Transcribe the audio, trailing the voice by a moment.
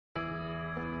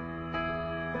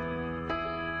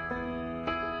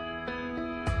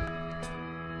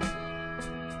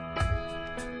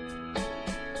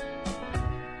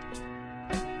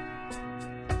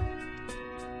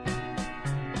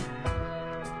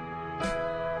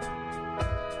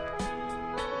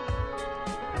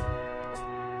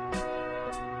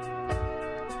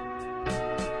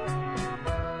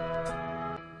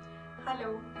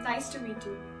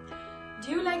to.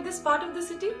 Do you like this part of the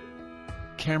city?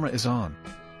 Camera is on.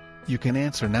 You can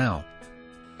answer now.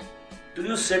 Do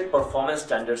you set performance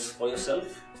standards for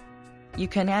yourself? You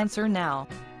can answer now.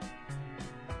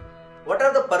 What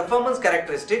are the performance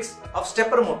characteristics of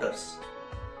stepper motors?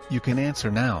 You can answer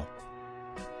now.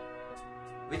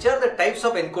 Which are the types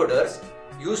of encoders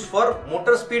used for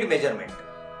motor speed measurement?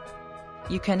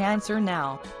 You can answer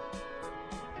now.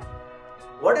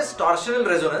 What is torsional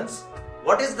resonance?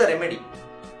 What is the remedy?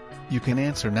 You can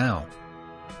answer now.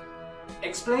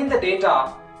 Explain the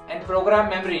data and program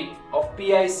memory of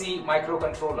PIC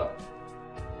microcontroller.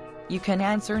 You can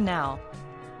answer now.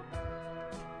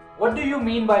 What do you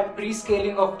mean by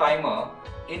pre-scaling of timer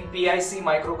in PIC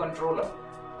microcontroller?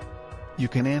 You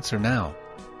can answer now.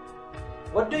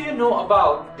 What do you know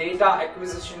about data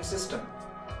acquisition system?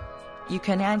 You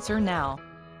can answer now.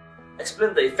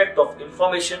 Explain the effect of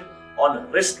information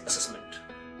on risk assessment.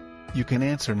 You can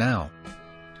answer now.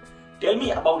 Tell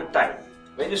me about a time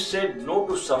when you said no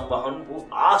to someone who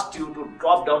asked you to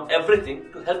drop down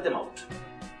everything to help them out.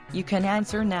 You can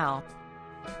answer now.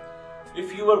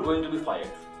 If you were going to be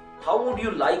fired, how would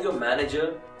you like your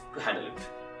manager to handle it?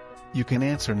 You can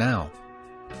answer now.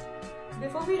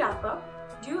 Before we wrap up,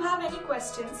 do you have any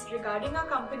questions regarding our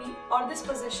company or this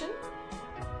position?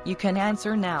 You can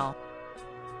answer now.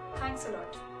 Thanks a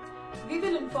lot. We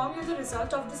will inform you the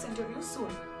result of this interview soon.